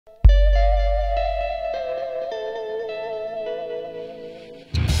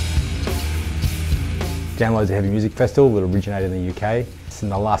Download's a heavy music festival that originated in the UK. In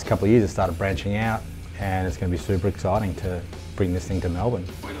the last couple of years it started branching out, and it's going to be super exciting to bring this thing to Melbourne.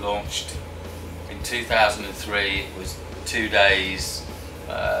 We launched in 2003, it was 2 days,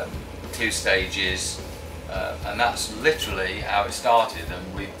 2 stages, and that's literally how it started,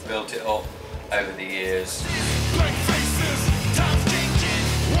 and we've built it up over the years.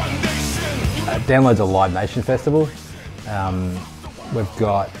 Download's a Live Nation festival. We've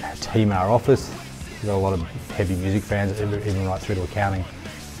got a team in our office. We've got a lot of heavy music fans, even right through to accounting.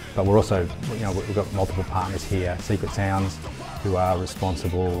 But we're also, we've got multiple partners here. Secret Sounds, who are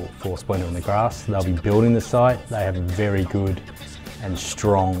responsible for Splendour in the Grass. They'll be building the site. They have a very good and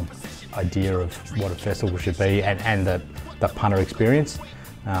strong idea of what a festival should be and the punter experience.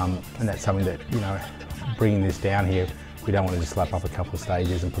 And that's something that, bringing this down here, we don't want to just slap up a couple of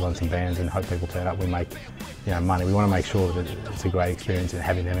stages and put on some bands and hope people turn up. We make money. We want to make sure that it's a great experience, and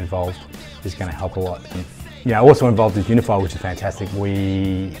having them involved is going to help a lot. And, also involved is Unify, which is fantastic.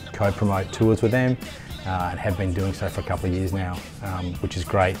 We co-promote tours with them and have been doing so for a couple of years now, which is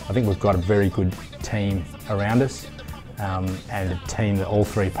great. I think we've got a very good team around us, and a team that all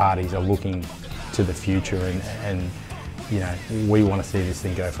three parties are looking to the future, and we want to see this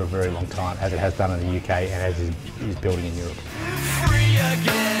thing go for a very long time, as it has done in the UK and as it is building in Europe.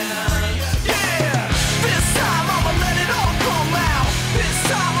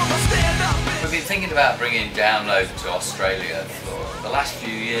 We've been thinking about bringing Download to Australia for the last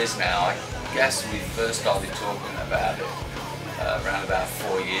few years now. I guess we first started talking about it around about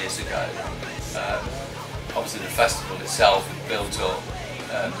 4 years ago. Obviously the festival itself had built up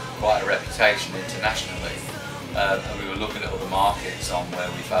quite a reputation internationally. And we were looking at other markets on where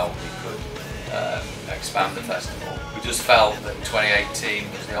we felt we could expand the festival. We just felt that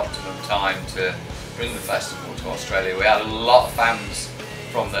 2018 was the optimum time to bring the festival to Australia. We had a lot of fans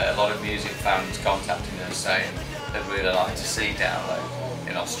from there, a lot of music fans contacting us saying they'd really like to see Download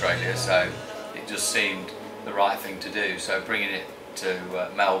in Australia, so it just seemed the right thing to do. So bringing it to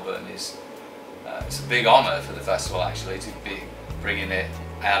Melbourne is it's a big honour for the festival, actually, to be bringing it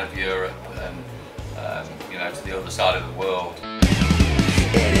out of Europe and to the other side of the world.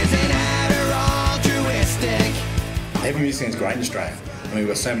 Heavy music is great in Australia. I mean, we've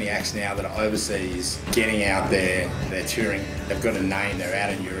got so many acts now that are overseas, getting out there, they're touring, they've got a name, they're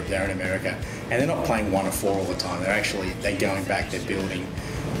out in Europe, they're in America, and they're not playing 1 or 4 all the time. They're going back, they're building,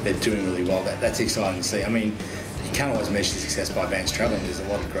 they're doing really well. That's exciting to see. I mean, you can't always measure success by bands travelling. There's a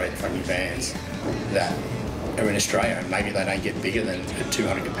lot of great fucking bands that are in Australia, and maybe they don't get bigger than a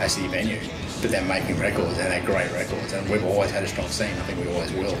 200 capacity venue, but they're making records, and they're great records, and we've always had a strong scene. I think we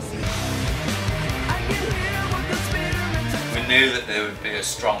always will. We knew that there would be a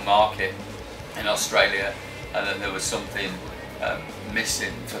strong market in Australia, and that there was something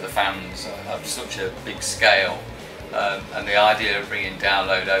missing for the fans of such a big scale, and the idea of bringing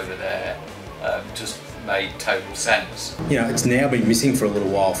Download over there just made total sense. It's now been missing for a little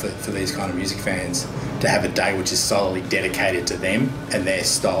while for these kind of music fans to have a day which is solely dedicated to them and their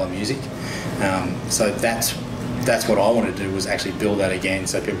style of music. So that's what I want to do, was actually build that again,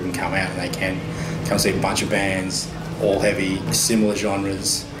 so people can come out and they can come see a bunch of bands, all heavy, similar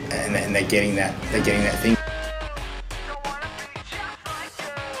genres, and they're getting that thing.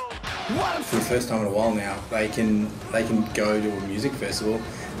 For the first time in a while now, they can go to a music festival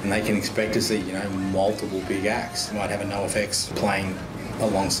and they can expect to see multiple big acts. You might have a NOFX playing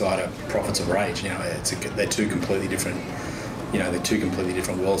alongside a Prophets of Rage. They're two completely different. They're two completely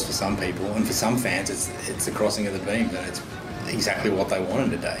different worlds for some people, and for some fans, it's the crossing of the beams, and it's exactly what they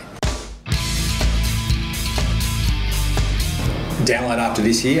wanted today. Download after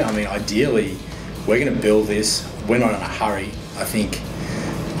this year, I mean, ideally, we're going to build this. We're not in a hurry. I think,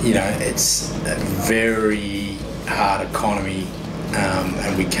 it's a very hard economy,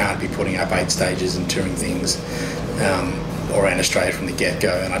 and we can't be putting up 8 stages and touring things around Australia from the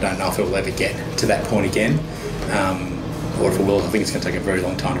get-go, and I don't know if it will ever get to that point again. Or if it will, I think it's going to take a very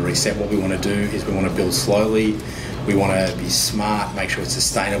long time to reset. What we want to do is we want to build slowly, we want to be smart, make sure it's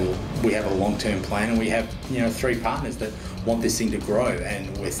sustainable. We have a long-term plan, and we have 3 partners that want this thing to grow,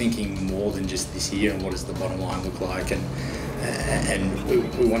 and we're thinking more than just this year and what does the bottom line look like, and we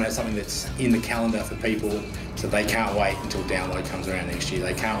want to have something that's in the calendar for people, so they can't wait until Download comes around next year.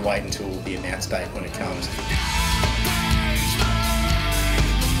 They can't wait until the announce date when it comes.